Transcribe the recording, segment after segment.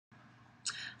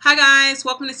Hi guys,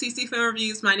 welcome to CeeCee Film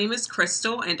Reviews. My name is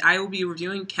Crystal and I will be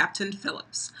reviewing Captain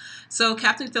Phillips. So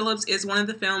Captain Phillips is one of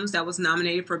the films that was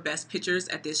nominated for Best Pictures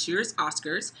at this year's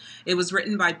Oscars. It was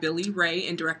written by Billy Ray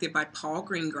and directed by Paul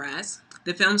Greengrass.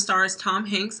 The film stars Tom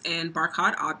Hanks and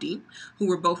Barkhad Abdi, who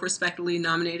were both respectively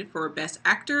nominated for Best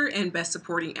Actor and Best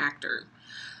Supporting Actor.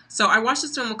 So I watched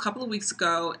this film a couple of weeks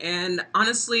ago, and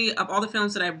honestly, of all the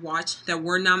films that I've watched that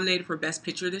were nominated for Best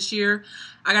Picture this year,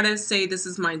 I gotta say this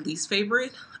is my least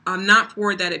favorite. Not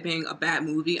for that it being a bad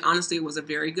movie. Honestly, it was a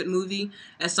very good movie.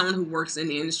 As someone who works in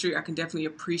the industry, I can definitely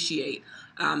appreciate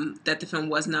that the film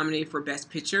was nominated for Best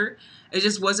Picture. It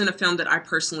just wasn't a film that I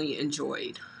personally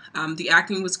enjoyed. The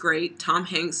acting was great. Tom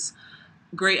Hanks,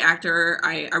 great actor.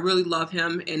 I really love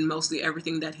him in mostly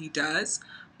everything that he does.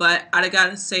 But I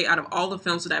gotta say, out of all the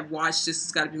films that I've watched, this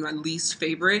has got to be my least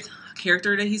favorite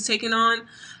character that he's taken on.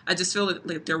 I just feel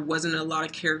like there wasn't a lot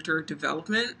of character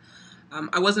development.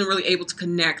 I wasn't really able to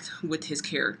connect with his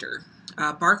character.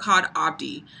 Barkhad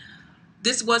Abdi,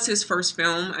 this was his first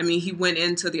film. I mean, he went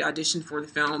into the audition for the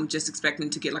film just expecting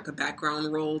to get like a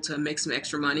background role to make some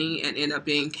extra money and end up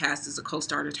being cast as a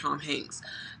co-star to Tom Hanks.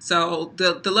 So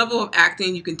the level of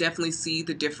acting, you can definitely see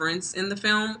the difference in the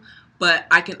film, but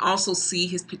I can also see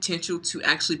his potential to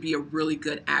actually be a really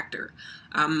good actor,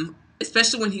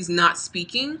 especially when he's not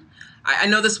speaking. I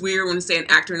know that's weird when I say an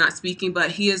actor not speaking,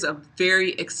 but he has a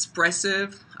very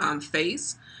expressive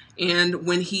face, and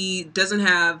when he doesn't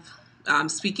have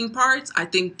speaking parts, I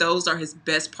think those are his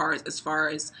best parts as far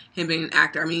as him being an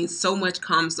actor. I mean, so much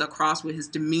comes across with his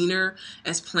demeanor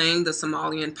as playing the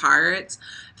Somalian pirates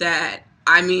that,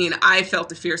 I mean, I felt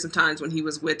the fear sometimes when he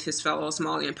was with his fellow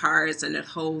Somalian pirates and that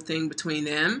whole thing between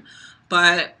them.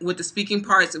 But with the speaking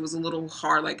parts, it was a little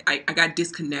hard. Like, I got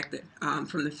disconnected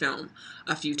from the film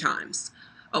a few times.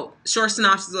 Oh, short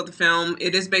synopsis of the film.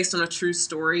 It is based on a true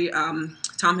story. Tom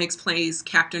Hanks plays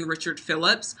Captain Richard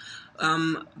Phillips,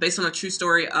 based on a true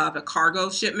story of a cargo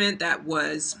shipment that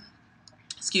was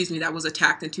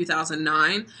attacked in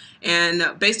 2009.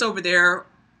 And based over there,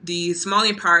 the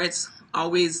Somalian pirates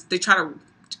they try to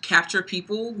capture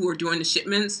people who are doing the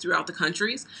shipments throughout the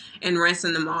countries and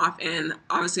ransom them off. And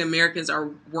obviously Americans are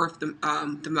worth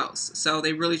the most. So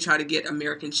they really try to get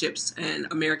American ships and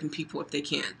American people, if they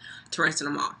can, to ransom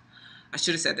them off. I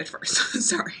should have said that first.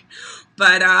 Sorry.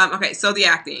 But, okay, so the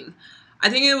acting. I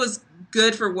think it was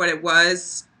good for what it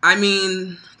was. I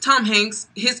mean, Tom Hanks,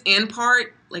 his end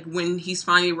part, like when he's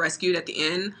finally rescued at the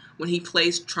end, when he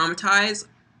plays traumatized,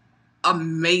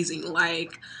 amazing.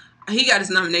 Like, he got his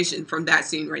nomination from that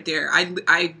scene right there.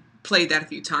 I played that a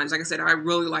few times. Like I said, I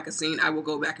really like a scene. I will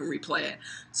go back and replay it.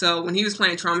 So when he was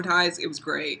playing traumatized, it was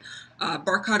great.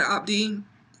 Barkhad Abdi,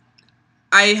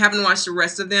 I haven't watched the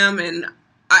rest of them, and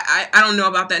I don't know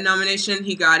about that nomination.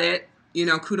 He got it. You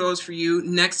know, kudos for you.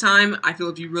 Next time, I feel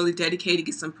if you really dedicate to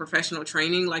get some professional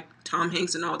training like Tom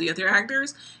Hanks and all the other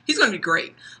actors, he's going to be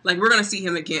great. Like, we're going to see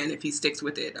him again if he sticks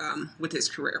with it, with his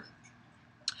career.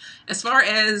 As far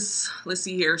as, let's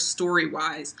see here,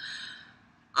 story-wise,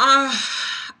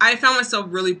 I found myself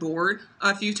really bored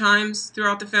a few times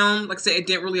throughout the film. Like I said, it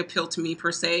didn't really appeal to me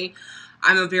per se.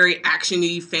 I'm a very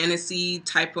action-y, fantasy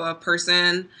type of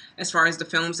person as far as the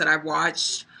films that I've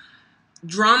watched.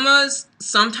 Dramas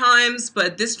sometimes,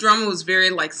 but this drama was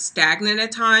very like stagnant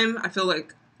at times. I feel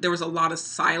like there was a lot of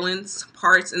silence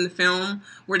parts in the film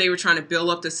where they were trying to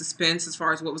build up the suspense as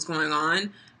far as what was going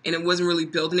on, and it wasn't really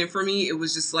building it for me. It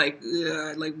was just like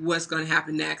what's going to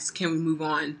happen next? Can we move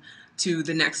on to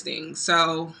the next thing?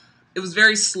 So it was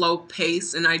very slow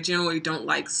paced, and I generally don't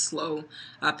like slow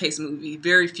paced movie.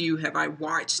 Very few have I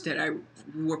watched that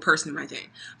were personally my thing.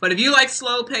 But if you like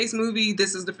slow paced movie,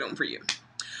 this is the film for you.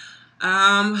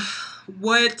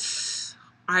 What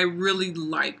I really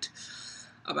liked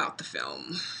about the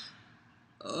film.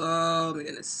 Oh my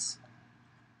goodness.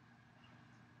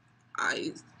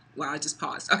 Wow, I just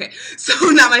paused. Okay, so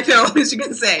not my film, as you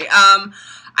can say.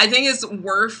 I think it's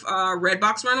worth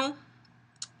Redbox rental,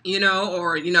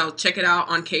 or, check it out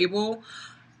on cable.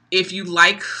 If you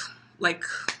like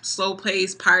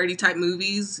slow-paced, piratey type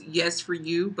movies, yes, for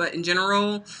you. But in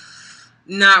general,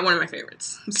 not one of my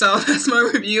favorites. So that's my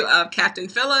review of Captain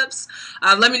Phillips.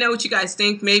 Let me know what you guys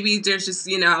think. Maybe there's just,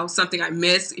 something I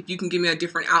missed. If you can give me a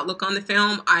different outlook on the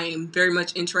film, I am very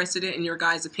much interested in your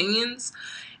guys' opinions.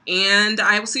 And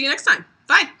I will see you next time.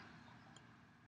 Bye.